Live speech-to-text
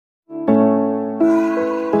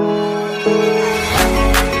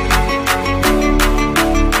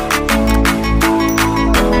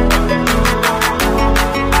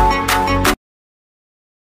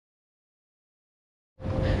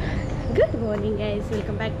Morning guys,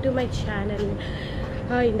 welcome back to my channel.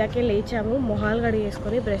 ఇందాకే లేచాము, మొహాలు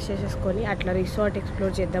కడిగేసుకొని బ్రష్ చేసేసుకొని అట్లా రిసార్ట్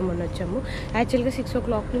ఎక్స్ప్లోర్ చేద్దామని వచ్చాము. యాక్చువల్గా 6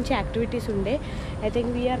 o'clock నుంచి యాక్టివిటీస్ ఉండే. I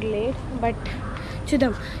think we are late, but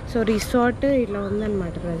చూద్దాం. సో రిసార్ట్ ఇట్లా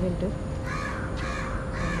ఉందన్నమాట ప్రజెంట్.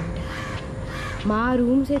 మా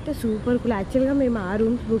రూమ్స్ అయితే సూపర్ కూల్. యాక్చువల్గా మేము ఆ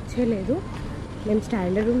రూమ్స్ బుక్ చేయలేదు, మేము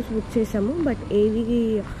స్టాండర్డ్ రూమ్స్ బుక్ చేసాము. బట్ ఏవి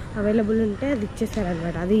అవైలబుల్ ఉంటే అది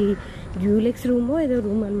ఇచ్చేసారనమాట. అది డ్యూలెక్స్ రూమో ఏదో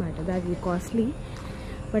రూమ్ అనమాట, దానికి కాస్ట్లీ,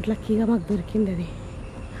 బట్ లక్కీగా మాకు దొరికింది అది.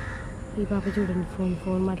 ఈ పాప చూడండి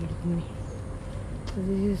ఫోన్ మాట్లాడుతుంది.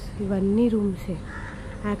 ఇవన్నీ రూమ్సే.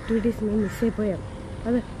 యాక్టివిటీస్ మేము మిస్ అయిపోయాం.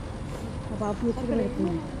 అదే ఆ పాప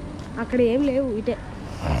ముచ్చుకుని అక్కడ ఏం లేవు, ఇటే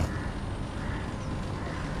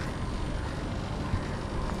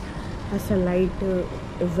అసలు లైట్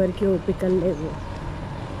ఎవరికి ఓపికలు లేవు,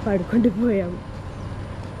 పడుకుండిపోయాం.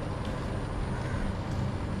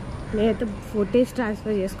 నేనైతే ఫోటోస్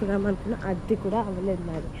ట్రాన్స్ఫర్ చేసుకుందాం అనుకున్నా, అది కూడా అవ్వలేదు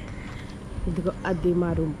నాది. ఇదిగో అది మా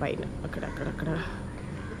రూమ్ పైన, అక్కడక్కడక్కడ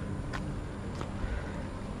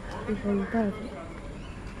ఇదంతా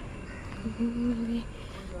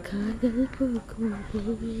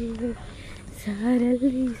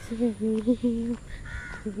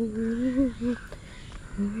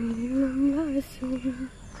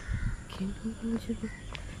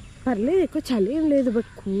పర్లేదు, ఎక్కువ చలి ఏం లేదు. బట్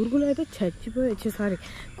కూర్గులో అయితే చచ్చిపోయచ్చు. సారీ,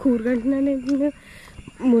 కూరగంటున్నాను.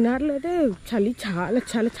 మునార్లో అయితే చలి చాలా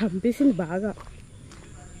చాలా చంపేసింది బాగా.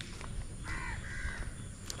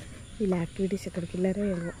 ఇలా యాక్టివిటీస్ ఎక్కడికి వెళ్ళారో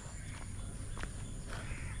ఏమో.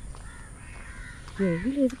 ఏం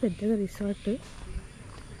లేదు పెద్దగా రిసార్ట్,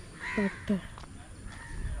 బట్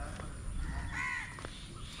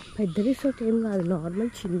పెద్ద రిసార్ట్ ఏం కాదు,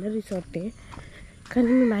 నార్మల్ చిన్న రిసార్టే.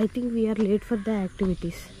 కానీ మేము I think we are late for the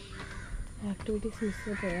activities miss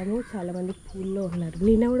అయిపోయాము. చాలామంది పూల్లో ఉన్నారు,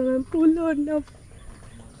 నిన్న కూడా మేము పూల్లో ఉన్నాం.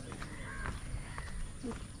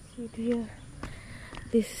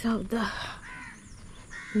 This how the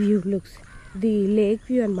view looks, the lake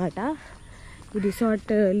view అనమాట. ఈ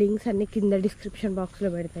రిసార్ట్ లింక్స్ అన్ని కింద డిస్క్రిప్షన్ బాక్స్లో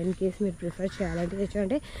పెడతాను, ఇన్ కేస్ మీరు ప్రిఫర్ చేయాలంటే.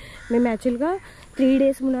 అంటే మేము యాక్చువల్గా 3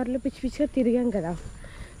 days మునార్లో పిచ్చిగా తిరిగాం కదా.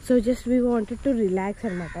 So just we wanted to relax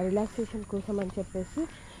అనమాట. రిలాక్సేషన్ కోసం అని చెప్పేసి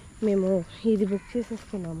మేము ఇది బుక్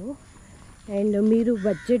చేసేసుకున్నాము. అండ్ మీరు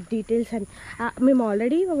బడ్జెట్ డీటెయిల్స్ అని, మేము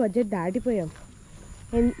ఆల్రెడీ బడ్జెట్ దాటిపోయాం.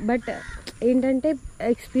 బట్ ఏంటంటే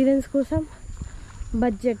ఎక్స్పీరియన్స్ కోసం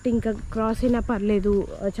బడ్జెట్ ఇంకా క్రాస్ అయినా పర్లేదు,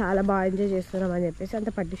 చాలా బాగా ఎంజాయ్ చేస్తున్నాం అని చెప్పేసి అంత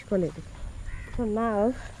పట్టించుకోలేదు. సో నా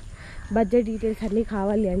బడ్జెట్ డీటెయిల్స్ అన్నీ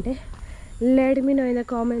కావాలి అంటే let me no in the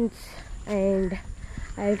comments and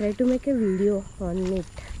I try to make a video on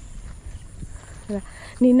it.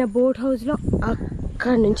 నిన్న బోట్ హౌస్లో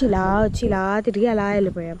అక్కడి నుంచి ఇలా వచ్చి ఇలా తిరిగి అలా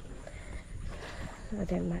వెళ్ళిపోయాం.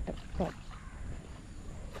 అదే అన్నమాట.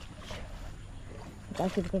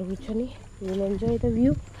 కాస్త ఇక్కడ కూర్చొని wheel enjoy the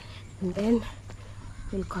view and then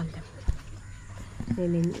will call them.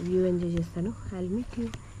 నేను వ్యూ ఎంజాయ్ చేస్తాను. I will meet you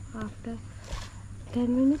after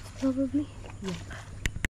 10 minutes probably. Yeah.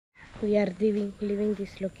 We are leaving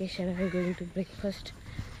this location. I am going to breakfast.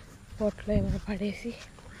 Hotlo ఏమైనా పడేసి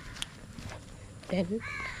దెన్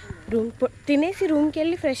రూమ్ తినేసి రూమ్కి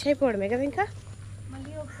వెళ్ళి fresh అయిపోవడమే కదా. ఇంకా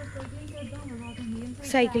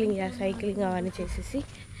cycling అవన్నీ చేసేసి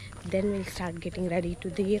then will start getting ready to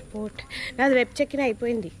the airport. నాది వెబ్ చెక్-ఇన్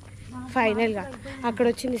అయిపోయింది ఫైనల్గా. అక్కడ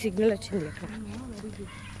వచ్చింది, సిగ్నల్ వచ్చింది అక్కడ.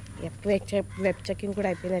 వెబ్ చెక్-ఇన్ కూడా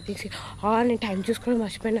అయిపోయింది. ఐ థింక్ నేను టైం చూసుకోవడం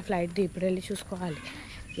మర్చిపోయిన ఫ్లైట్ది. ఇప్పుడు వెళ్ళి చూసుకోవాలి.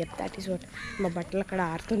 That is what. మా బట్టలు అక్కడ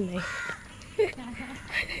ఆరుతున్నాయి.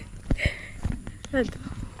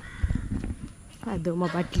 అదో మా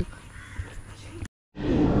బట్టలు.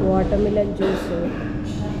 Watermelon juice,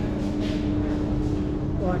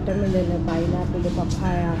 watermelon, pineapple,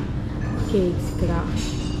 papaya, cakes, ఇక్కడ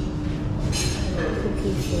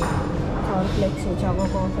cookies, cornflakes, choco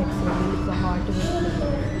cornflakes, milk, hot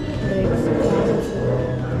breads,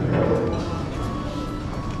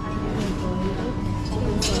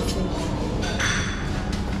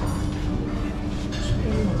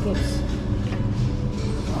 chicken nuggets,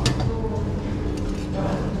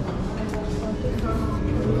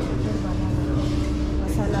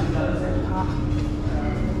 masala powder,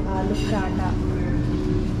 ఆలు పరాటా,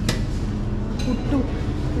 పుట్టు,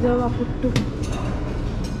 ఇదో పుట్టు,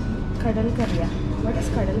 కడల్ curry. What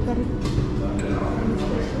is కడల్ curry?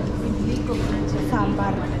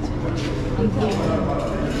 Sambar.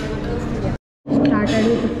 Started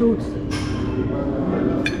with fruits,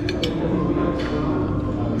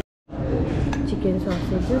 chicken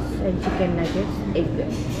sausages and chicken nuggets, egg.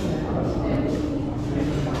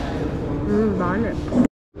 బాగున్నాయి.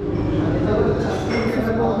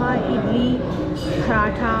 పోహా, ఇడ్లీ,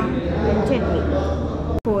 పరాఠా అండ్ చట్నీ.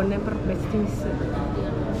 4 పేపర్ మెస్టింగ్స్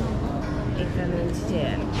ఇక్కడ నుంచి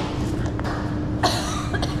చేయాలి.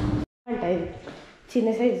 అంటే ఇది చిన్న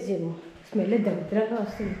సైజ్ జిమ్, స్మెల్ దరిద్రంగా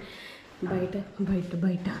వస్తుంది. బయట బయట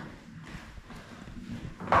బయట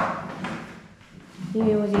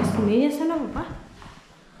నేనేమో చేస్తుంది. ఏం చేస్తున్నావు పాప?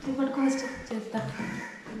 ఫస్ట్ చేస్తా.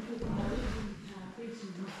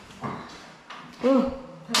 ఓ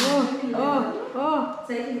ఓ ఓ ఓ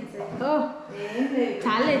ఓ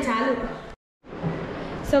చాలే చాలు.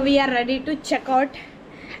 So we are ready to checkout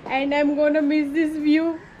and I'm gonna miss this view.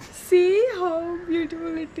 See how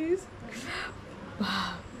beautiful it is.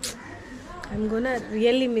 I'm gonna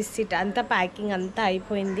really miss it. అంతా ప్యాకింగ్ అంతా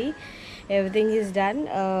అయిపోయింది. Everything is done.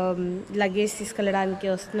 లగేజ్ తీసుకెళ్ళడానికి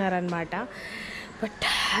వస్తున్నారనమాట. But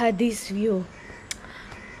this view,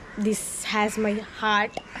 this has my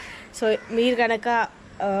heart. So మీరు కనుక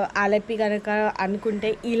ఆలెప్పీ కనుక అనుకుంటే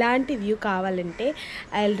ఇలాంటి view కావాలంటే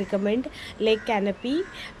I will recommend lake canopy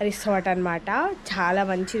resort అనమాట. చాలా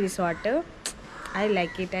మంచి resort. I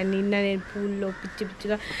like it. And నిన్న నేను పూల్లో పిచ్చి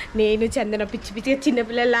పిచ్చిగా నేను చందన పిచ్చి పిచ్చిగా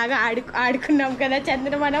చిన్నపిల్లలాగా ఆడుకున్నాం కదా.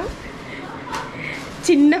 చందన మనం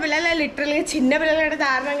చిన్నపిల్లల లిటరల్గా చిన్నపిల్లల కంటే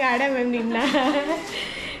దారుణంగా ఆడాం మేము నిన్న కదా.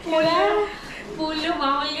 పూల్లో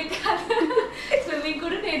మామూలుగా కాదు, స్విమ్మింగ్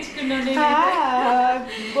కూడా నేర్చుకున్నాను.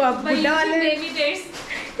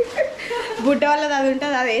 బుడ్డ వాళ్ళది అది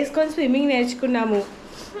ఉంటుంది, అది వేసుకొని స్విమ్మింగ్ నేర్చుకున్నాము.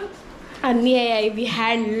 అన్నీ అయ్యాయి. We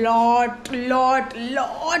had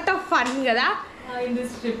lot of fun కదా in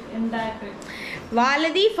this trip, in that trip.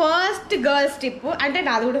 వాళ్ళది ఫస్ట్ గర్ల్స్ ట్రిప్, అంటే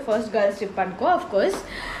నాది కూడా ఫస్ట్ గర్ల్స్ ట్రిప్ అనుకో ఆఫ్ కోర్స్.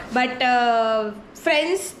 బట్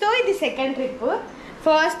ఫ్రెండ్స్తో ఇది second trip.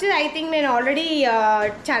 First I think నేను ఆల్రెడీ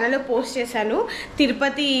ఛానల్లో పోస్ట్ చేశాను,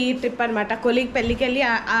 తిరుపతి ట్రిప్ అనమాట. కొలీగ్ పెళ్ళికి వెళ్ళి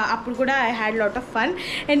అప్పుడు కూడా I had lot of fun.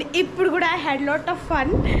 And ఇప్పుడు కూడా I had lot of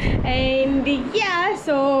fun. And yeah,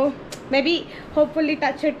 so maybe hopefully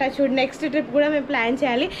touch next trip కూడా మేము ప్లాన్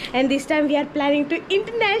చేయాలి. And this time we are planning to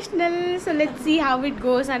international. So let's see how it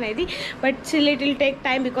goes అనేది. But still it will take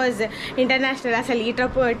time because international అసలు ఈ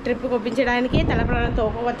trip పంపించడానికి తల ప్రాణం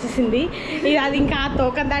తోక వచ్చేసింది. అది ఇంకా ఆ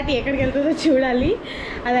తోకం దాటి ఎక్కడికి వెళ్తుందో చూడాలి.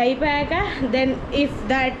 అది అయిపోయాక then if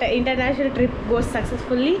that international trip goes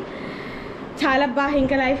successfully చాలా బాగా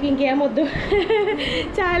ఇంకా లైఫ్కి ఇంకేమొద్దు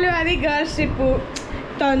చాలు. అది గర్ల్స్ ట్రిప్.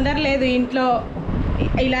 తొందర లేదు ఇంట్లో,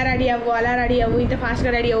 ఇలా రెడీ అవ్వు అలా రెడీ అవ్వు, ఇంత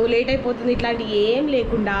ఫాస్ట్గా రెడీ అవ్వు, లేట్ అయిపోతుంది, ఇట్లాంటివి ఏం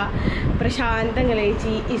లేకుండా ప్రశాంతంగా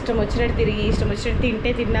లేచి ఇష్టం వచ్చినట్టు తిరిగి ఇష్టం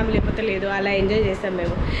వచ్చినట్టు తిన్నాం, లేకపోతే లేదు, అలా ఎంజాయ్ చేస్తాం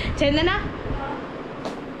మేము. చందన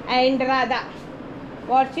and Radha,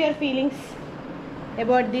 what's your feelings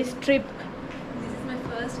about this trip? This is my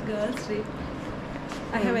first girls trip.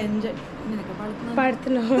 I have enjoyed.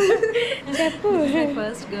 పడుతున్నావు చెప్పు. My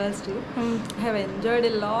first girls trip. I have enjoyed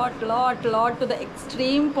a lot to the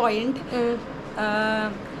extreme point.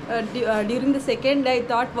 During the second I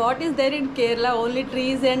thought, what is there in Kerala? Only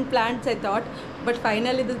trees and plants, I thought. But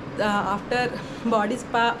finally after body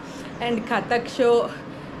spa and Kathak show,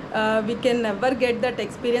 we can never get that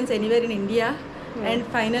experience anywhere in India. And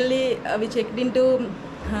finally we checked into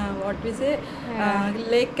what we say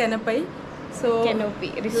Lake Canopy. So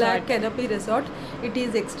Lake Canopy Resort. It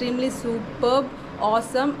is extremely superb,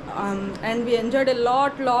 awesome, and we enjoyed a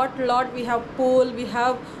lot. We have pool, we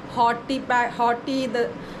have hot tea the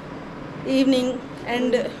evening,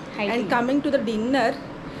 and coming to the dinner,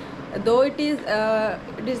 though it is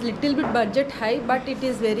little bit budget high, but it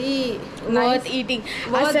is very worth eating.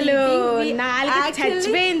 అసలు నాలుగు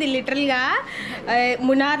చచ్చిపోయింది literal గా.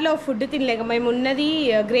 మునార్లో food తినలేక, మేము ఉన్నది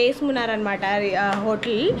grace Munnar అనమాట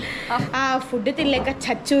hotel. ఆ food తినలేక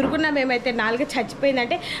చచ్చూరుకున్నా మేమైతే. నాలుగు చచ్చిపోయింది.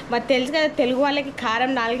 అంటే మాకు తెలుసు కదా తెలుగు వాళ్ళకి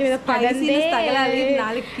కారం నాలుగు మీద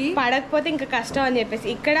పడకపోతే ఇంకా కష్టం అని చెప్పేసి.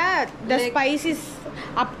 ఇక్కడ the spices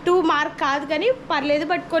up to mark కాదు కానీ పర్లేదు.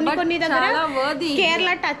 బట్ కొన్ని దగ్గర కేరళ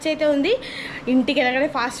టచ్ అయితే ఉంది. ఇంటికి వెళ్ళగానే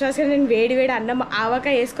ఫాస్ట్ నేను వేడి అన్నం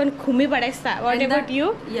ఆవకాయ వేసుకొని కుమ్మి పడేస్తా. What about you?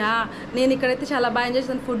 యా, నేను ఇక్కడైతే చాలా బాగా ఎంజాయ్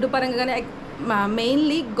చేస్తాను ఫుడ్ పరంగానే.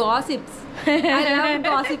 Mainly gossips. I love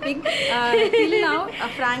gossiping. Till now,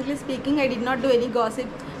 frankly speaking, I did not do any gossip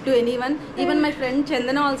to anyone. Even my friend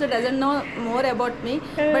Chandana also doesn't know more about me.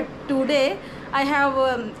 But today I have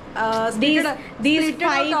these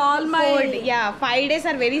 5 days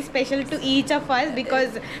are very special to each of us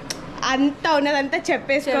because అంతా ఉన్నదంతా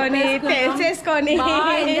చెప్పేసుకొని తెలిసేసుకొని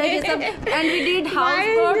and we did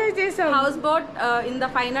house boat in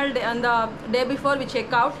the final day, on the day before we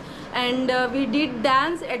check out, and we did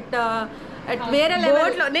dance at వేరే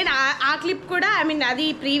లెవెల్లో. నేను ఆ clip కూడా I mean అది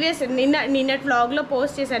previous నిన్నటి వ్లాగ్లో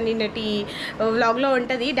పోస్ట్ చేశాను. నిన్నటి వ్లాగ్లో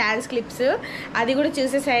ఉంటుంది డాన్స్ క్లిప్స్, అది కూడా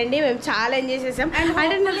చూసేసాయండి. మేము చాలా ఎంజాయ్ చేసాం.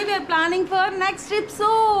 And we are planning for next trip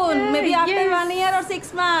soon, maybe after 1 year or 6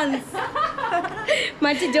 months.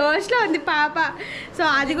 మంచి జోష్లో ఉంది పాప. సో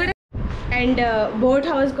అది కూడా అండ్ బోట్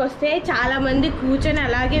హౌస్కి వస్తే చాలామంది కూర్చొని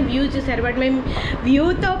అలాగే వ్యూ చూసారు. బట్ మేము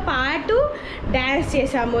వ్యూతో పాటు డ్యాన్స్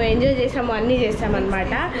చేసాము, ఎంజాయ్ చేసాము, అన్నీ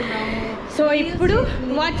చేసామన్నమాట. సో ఇప్పుడు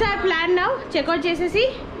what's our plan now? Checkout చేసేసి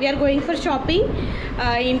వీఆర్ గోయింగ్ ఫర్ షాపింగ్.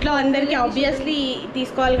 ఇంట్లో అందరికీ ఆబ్వియస్లీ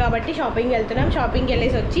తీసుకోవాలి కాబట్టి షాపింగ్ వెళ్తున్నాం. షాపింగ్కి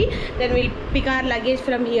వెళ్ళేసి వచ్చి then will pick hour luggage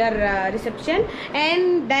from here reception and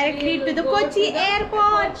directly to the Kochi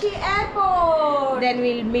airport. Then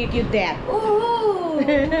we'll meet you there.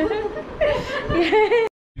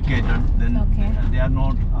 Then Okay. they are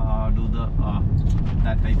not do the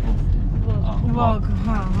that type of work.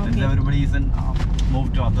 Then Okay. everybody is move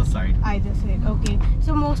to other side. Either side. Okay.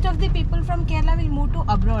 So most of the people from Kerala will move to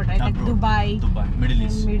abroad, right? Like Abroad. Dubai, Middle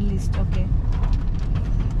East. Middle East. Okay.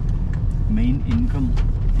 Main income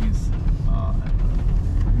is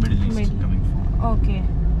Middle East coming from. Okay.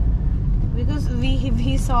 Because we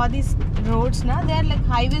saw these roads now, they are like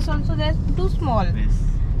highways also, they are too small. Yes.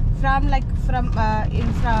 From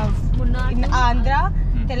in Andhra,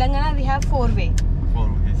 Telangana we have four-way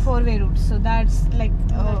routes. So that's like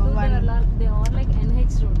one. They are like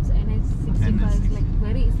NH roads, NH 65 NH like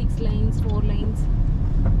very 6 lanes, 4 lanes.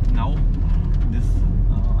 Now this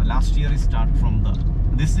last year is start from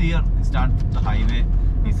this year start the highway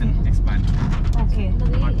is an expansion. Okay. The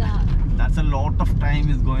way, But that's a lot of time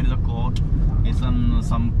is going to the court. It's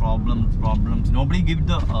some problems. Nobody give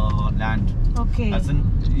the land. Okay. As in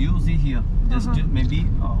you see here, just maybe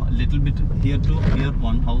a little bit here to here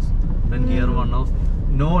one house, then here one house.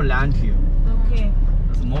 No land here. Okay.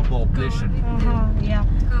 There's more population. Yeah.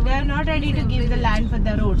 They are not ready to give the land for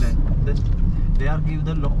the roads. Then they are give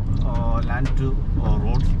the land to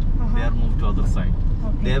roads. They are moved to other side.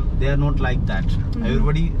 Okay. They are not like that.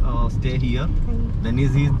 Everybody stay here. Then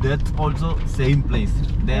is death also same place.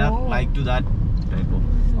 They are like to that type of.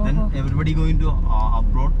 Then everybody going to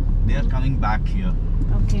abroad. They are coming back here.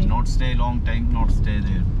 Okay. Not stay long time. Not stay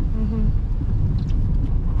there.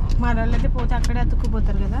 మరోళ్ళైతే పోతే అక్కడే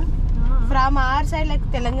అతుక్కుపోతారు కదా. From our side, like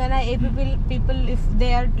Telangana, people if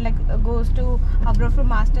they are like goes to abroad for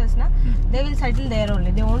masters, they will settle there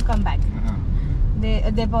only. They won't come back.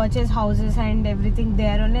 They purchase houses and everything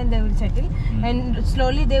there only, and they will settle. And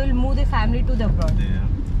slowly they will move the family to the abroad. There.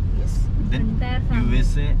 Yes. Then Entire family.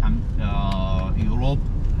 USA, Europe,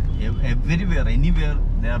 everywhere, anywhere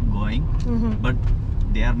they are going. But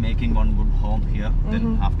they are making one good home here. Then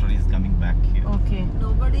after he is coming back here. Okay.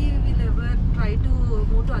 Nobody will ever try to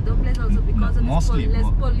move to other place also because of Mostly less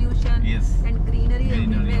pollution Yes. and greenery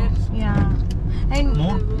everywhere. also. Yeah. And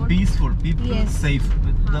More peaceful, people Yes. safe.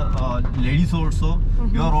 The ladies also,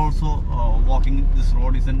 you are also walking this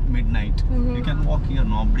road is in midnight. You can walk here.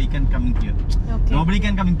 Nobody can come in here. Okay. Nobody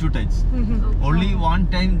can come in to touch. Only one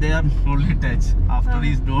time they are only touch. After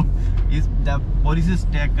is done, is the police is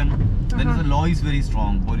taken. Then the law is very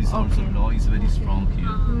strong. Police also Okay. law is very strong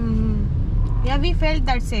here. Yeah, we felt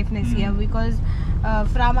that safeness here because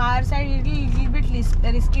from our side it is little bit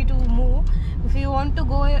risky to move. If you want to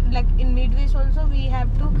go like in midways also, we have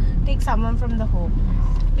to take someone from the home.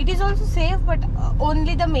 It is also safe, but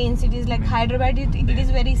only the main cities like Hyderabad, it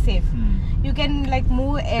is very safe. You can like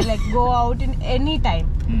move like go out in any time.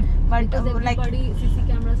 But Because like everybody CC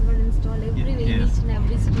cameras were installed everywhere, Yes. each and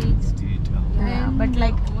every street. yeah, And but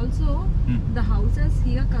like also the houses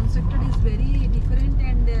here constructed is very different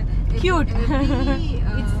and Cute. Every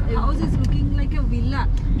house is looking like a villa.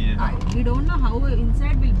 Yeah. We don't know how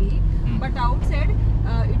inside will be, but outside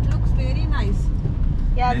it looks very nice.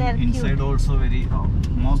 yeah, Then they're inside cute. also very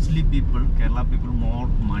mostly people Kerala people more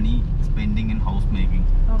money spending in house making.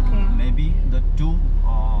 Okay. Maybe the two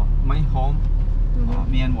my home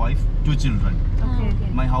me and wife 2 children. Okay.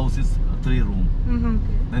 My house is 3 room,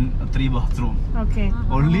 then 3 bathroom. Okay.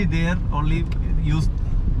 Only there only use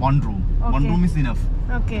 1 room. 1 Okay. room is enough.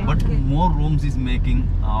 Okay. But more rooms is making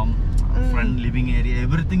front living area.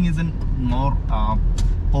 Everything is in more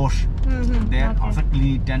posh. They are Okay. also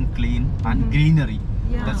neat and clean and greenery.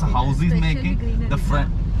 Yeah. That's a house is Especially making greenery. the front.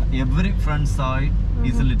 Every front side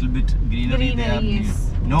is a little bit greenery. They are Greenery, yes.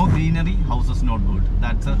 No greenery, house is not good.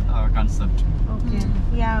 That's a concept. Okay.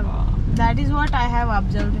 Yeah, that is what I have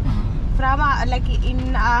observed. From like in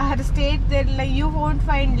our state, there like you won't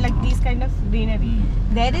find like these kind of greenery.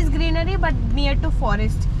 There is greenery, but near to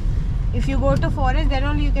forest. If you go to forest, then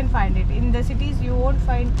only you can find it. In the cities, you won't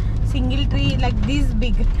find single tree like this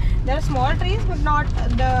big. There are small trees, but not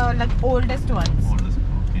the like oldest ones. All this,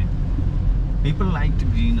 okay. People like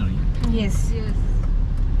greenery. Yes. Yes.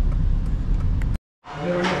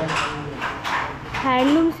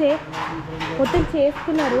 హ్యాండ్లూమ్సే మొత్తం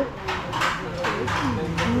చేసుకున్నారు.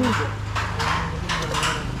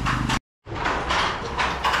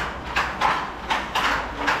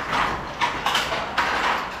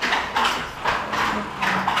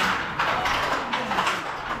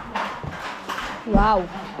 Wow,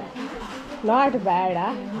 not బ్యాడా?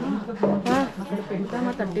 అక్కడ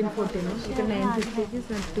పెడతామా 13-14, ఇక్కడ 950కి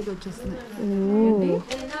 70కి వచ్చేస్తుంది.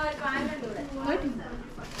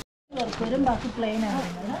 बाकी plane है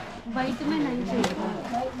white में नहीं चाहिए,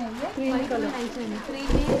 क्रीम कलर नहीं चाहिए, क्रीम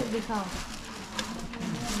में दिखाओ.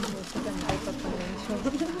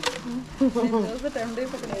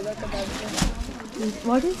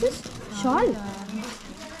 What is this? Shawl?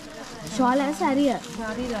 Shawl है साड़ी है?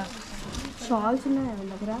 सारी रा shawl सुना है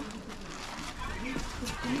लग रहा.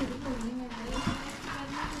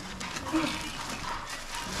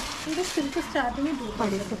 ఇది silk starting 2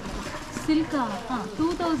 silk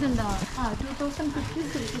 2000 2050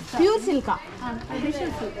 silk pure silk का?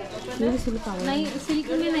 प्योर सिल्क नहीं, सिल्क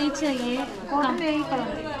में नहीं चाहिए. कॉटन यही कलर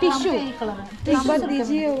टिश्यू नंबर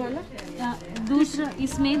दीजिए वाला. दूसरा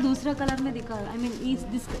इसमें दूसरा कलर में दिखाओ. आई मीन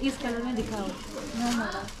इस कलर में दिखाओ.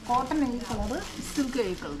 कॉटन यही कलर, सिल्क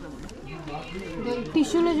यही कलर.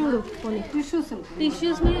 टिश्यू ले जोड़ो कोनी. टिश्यू सिल्क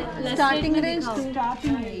टिश्यूज में स्टार्टिंग रेंज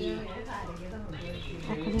स्टार्टिंग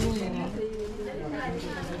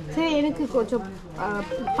సరే వెనక్కి కొంచెం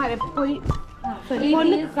పోయి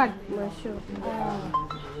కట్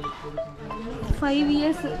 5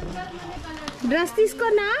 years డ్రెస్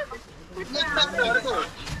తీసుకున్నా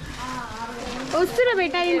వస్తున్నా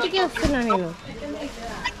బేటా, ఇంటికి వస్తున్నా నేను.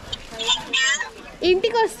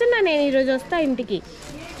 ఈరోజు వస్తా ఇంటికి.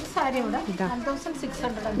 సారీ కూడా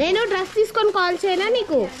 1600. నేను డ్రెస్ తీసుకొని కాల్ చేయనా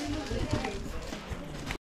నీకు?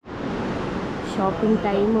 షాపింగ్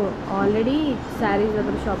టైమ్ ఆల్రెడీ శారీస్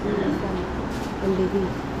దగ్గర షాపింగ్ చేస్తాను. అండ్ ఇది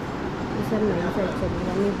సార్ నైన్ సెట్స్ అండి,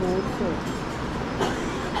 అన్ని బోట్స్.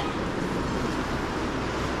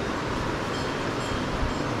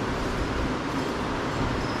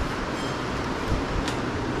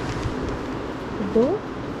 ఇదో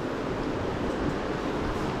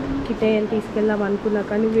కిటయ్యని తీసుకెళ్దాం అనుకున్నా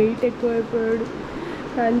కానీ వెయిట్ ఎక్కువ అయిపోయాడు,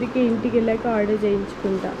 అందుకే ఇంటికి వెళ్ళాక ఆర్డర్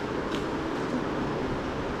చేయించుకుంటా.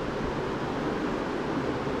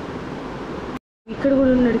 ఇక్కడ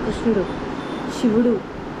కూడా ఉన్నాడు కృష్ణుడు, శివుడు,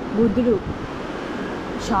 బుద్ధుడు.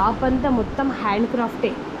 షాప్ అంతా మొత్తం హ్యాండ్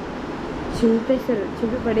క్రాఫ్టే, చింపి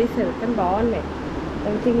పడేశారు కానీ బాగున్నాయి.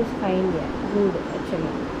 Everything is fine, good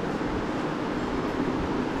actually.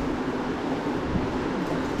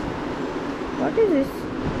 What is this?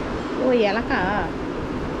 ఓ ఎలక,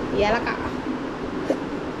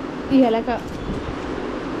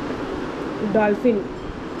 డాల్ఫిన్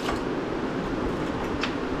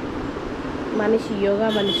మనిషి, యోగా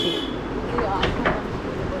మనిషి.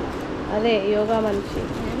 అదే యోగా మనిషి.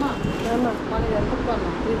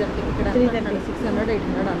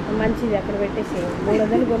 మంచిది, అక్కడ పెట్టేసి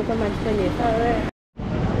 300 కొనుక్కొని మంచి పని చేస్తాం.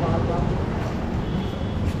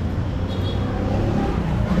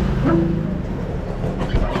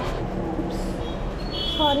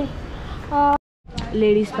 సారీ.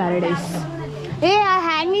 Ladies Paradise. ఏ ఆ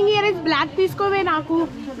హ్యాంగింగ్ ఇయర్ ఇస్ బ్లాక్ తీసుకోవే నాకు.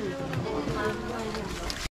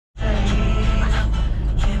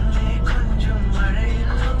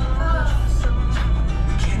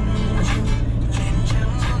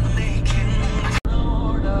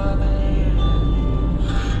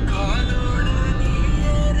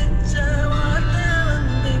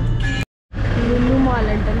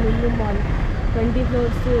 Lulu mall 20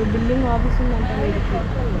 floors building office ఉందంట వీడికి.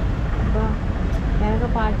 అబ్బా వెనక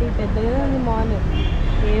పార్టీ పెద్దగా ఉంది మాల్.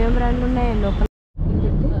 ఏమేమి బ్రాండ్లు ఉన్నాయి లోపల.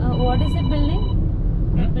 What is it building?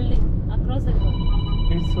 Building across the road.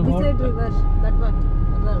 This side reverse, that one,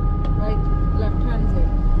 right, left hand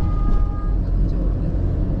side.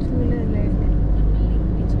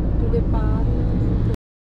 Today park.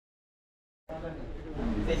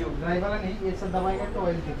 Driver वाला नहीं, ये सब दवाई का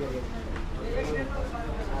ऑयल दीजिएगा.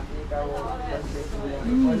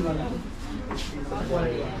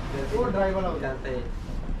 वो ड्राइवर वाला हो जाता है.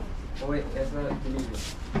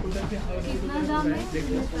 कितना दाम है?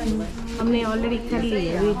 हमने ऑलरेडी कर ली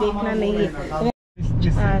है, अभी देखना नहीं है.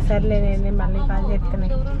 सर लेने మళ్ళీ కాల్ చేస్తాను.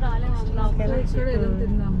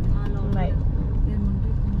 బాయ్.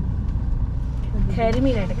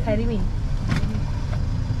 ఖరీమీన్ అంటే ఖరీమీన్.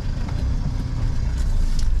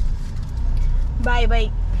 Bye bye.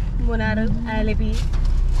 మునారు, అలెపి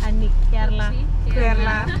అన్ని కేరళ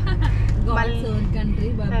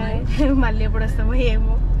మళ్ళీ ఎప్పుడు వస్తామో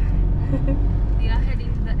ఏమో.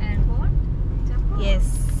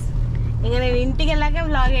 ఎస్, ఇంకా నేను ఇంటికి వెళ్ళాక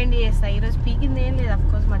వ్లాగ్ ఎండ్ చేస్తాను. ఈరోజు పీకింది ఏం లేదు,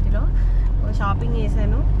 అఫ్కోర్స్ మధ్యలో షాపింగ్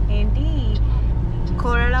చేశాను. ఏంటి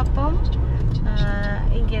కోరళప్పం,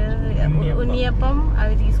 ఇంకేదో ఉనియప్పం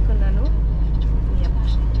అవి తీసుకున్నాను.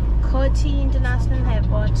 కోచి international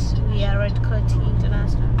airport. We are at Kochi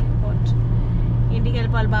international airport. ఇంటికి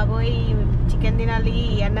వెళ్ళిపోవాలి బాబోయ్. చికెన్ తినాలి,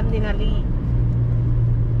 అన్నం తినాలి.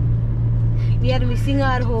 We are missing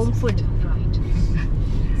our home food.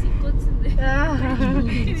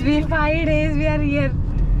 It's been 5 days we are here.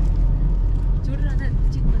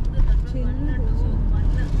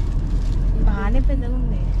 బాగానే పెద్దగా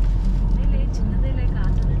ఉంది. చిన్నదే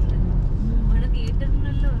మనకి ఏ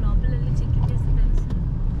టెర్మినల్లో లోపల వెళ్ళి చెక్ చేస్తే తెలుస్తుంది.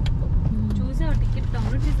 చూసావా టికెట్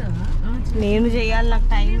డౌన్లోడ్ చేసావా? నేను చెయ్యాలి, నాకు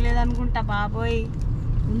టైం లేదనుకుంటా బాబోయ్.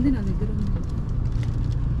 ఉంది నా దగ్గర ఉంది.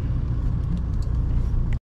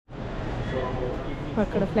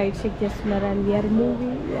 అక్కడ ఫ్లైట్ చెక్ చేస్తున్నారు and we are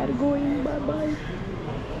moving, we are going. Bye.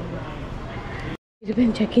 ఇది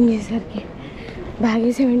చెక్-ఇన్ చేసేసరికి బ్యాగ్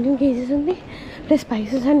 17 kgs ఉంది, ప్లస్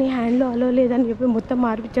స్పైసెస్ అన్ని హ్యాండ్లో అలో లేదని చెప్పి మొత్తం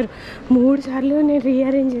మార్పించారు. 3 సార్లు నేను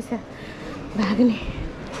రీఅరేంజ్ చేశాను బ్యాగ్ని.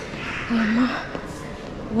 అమ్మ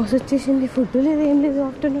మోస వచ్చేసింది. ఫుడ్ లేదు, ఏం లేదు.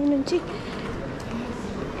 ఆఫ్టర్నూన్ నుంచి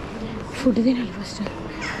ఫుడ్ తినాలి ఫస్ట్.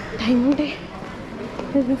 టైం ఉంటే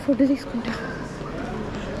నేను ఫుడ్ తీసుకుంటా.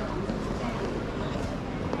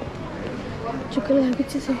 చుక్కలు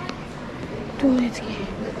కనిపించేసి 2 minutesకి.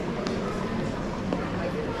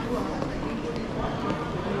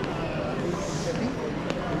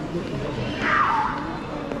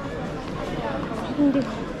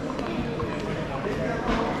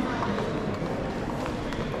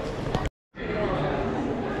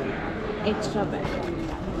 Extra bag.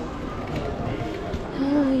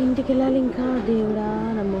 ఇంటికి వెళ్ళాలి ఇంకా. దేవుడా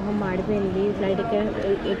నా మొహం మాడిపోయింది. ఫ్లైట్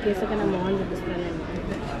ఎక్కేసాక నా మొహం చూపిస్తాను నేను.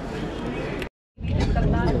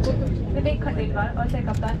 और सह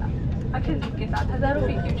कप्तान अखिल के साथ हजारों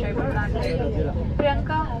फीट की ऊंचाई पर उड़ान भरेगी।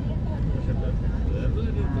 प्रियंका,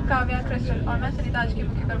 काव्या, क्रिस्टल और मैं सुनीता आज की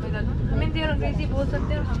मुख्य कर्मचारी हूँ। हम हिंदी और अंग्रेजी बोल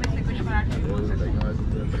सकते हैं और हमें से कुछ मराठी भी बोल सकते हैं।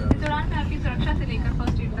 इस दौरान में आपकी सुरक्षा से लेकर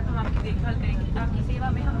फर्स्ट एड तक हम आपकी देखभाल करेंगे। आपकी सेवा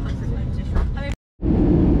में हम हमें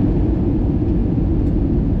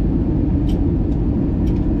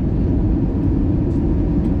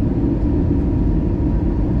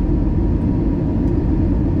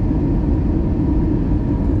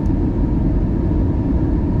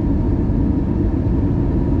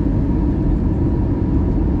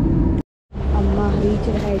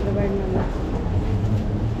హైదరాబాద్ నన్ను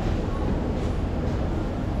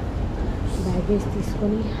బ్యాగేజ్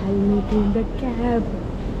తీసుకొని I meet in the cab.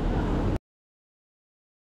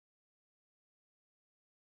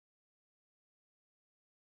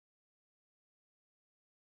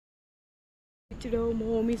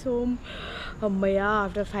 Home is home. అమ్మయ్య,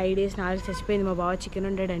 ఆఫ్టర్ 5 days నాలుగు చచ్చిపోయింది. మా బావ చికెన్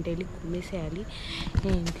వండాడంటే వెళ్ళి కుమ్మేసేయాలి.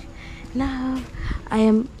 అండ్ నా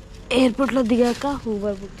ఐఎమ్ ఎయిర్పోర్ట్లో దిగాక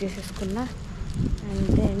ఊబర్ బుక్ చేసేసుకున్నా. అండ్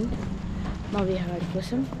దెన్ మా విహాడి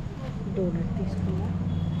కోసం డోనట్ తీసుకున్నా.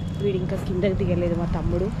 వీడు ఇంకా కిందకి దిగలేదు మా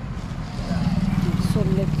తమ్ముడు. So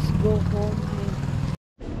let's go home.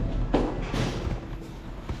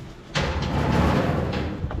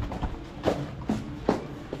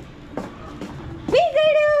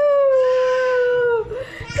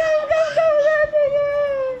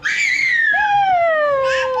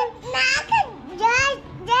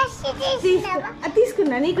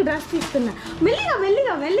 తీసుకున్నా, నీకు డ్రెస్ తీసుకున్నా. మెల్లిగా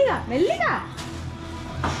మెల్లిగా మెల్లిగా మెల్లిగా.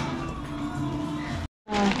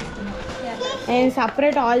 నేను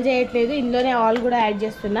సపరేట్ ఆల్ చేయట్లేదు, ఇందులోనే ఆల్ కూడా యాడ్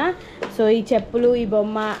చేస్తున్నా. సో ఈ చెప్పులు, ఈ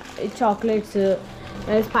బొమ్మ, ఈ చాక్లెట్స్,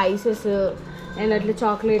 స్పైసెస్ అండ్ అట్లా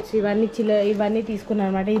చాక్లెట్స్ ఇవన్నీ తీసుకున్నాను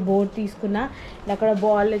అనమాట. ఈ బోర్డ్ తీసుకున్నా. అక్కడ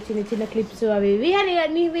బాల్ చిన్న చిన్న క్లిప్స్ అవి ఇవి అని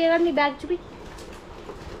నీ బ్యాగ్ చూపి.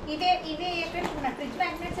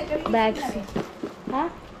 బ్యాగ్స్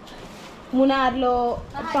మునార్లో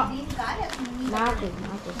నాకు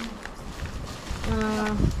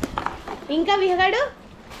ఇంకా విహగాడు.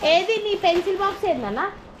 ఏది నీ పెన్సిల్ బాక్స్ ఏందన్నా?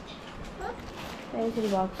 పెన్సిల్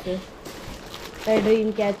బాక్స్,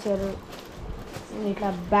 డ్రీమ్ క్యాచర్,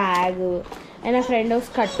 ఇట్లా బ్యాగ్. అండ్ నా ఫ్రెండ్ ఒక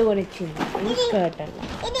స్కర్ట్ కొనిచ్చింది. స్కర్ట్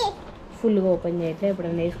అలా ఫుల్గా ఓపెన్ చేయట్లేదు.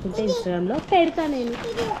 ఎప్పుడైనా వేసుకుంటే ఇన్స్టాగ్రామ్లో పెడతా నేను.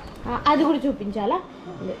 అది కూడా చూపించాలా?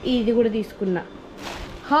 ఇది కూడా తీసుకున్నా.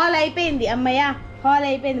 హాల్ అయిపోయింది అమ్మయ్య, హాల్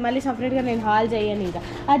అయిపోయింది. మళ్ళీ సపరేట్గా నేను హాల్ చేయను ఇంకా.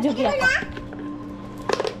 అది చూపించాక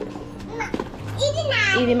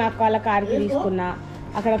ఇది మా అక్క వాళ్ళ కార్కి తీసుకున్నా.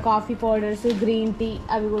 అక్కడ కాఫీ పౌడర్స్, గ్రీన్ టీ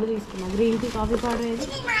అవి కూడా తీసుకున్నా. గ్రీన్ టీ, కాఫీ పౌడర్ ఏది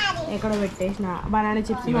ఎక్కడో పెట్టేసిన. బనానా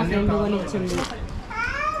చిప్స్ మా ఫ్రెండ్ కొని ఇచ్చింది.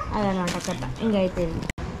 అదనమాట కథ. ఇంకా అయిపోయింది.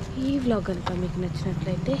 ఈ వ్లాగ్ కనుక మీకు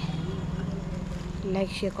నచ్చినట్లయితే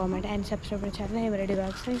like, share, comment and subscribe to my channel. I am ready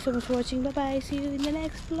back. Thanks so much for watching. Bye bye. See you in the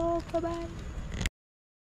next vlog. Bye bye.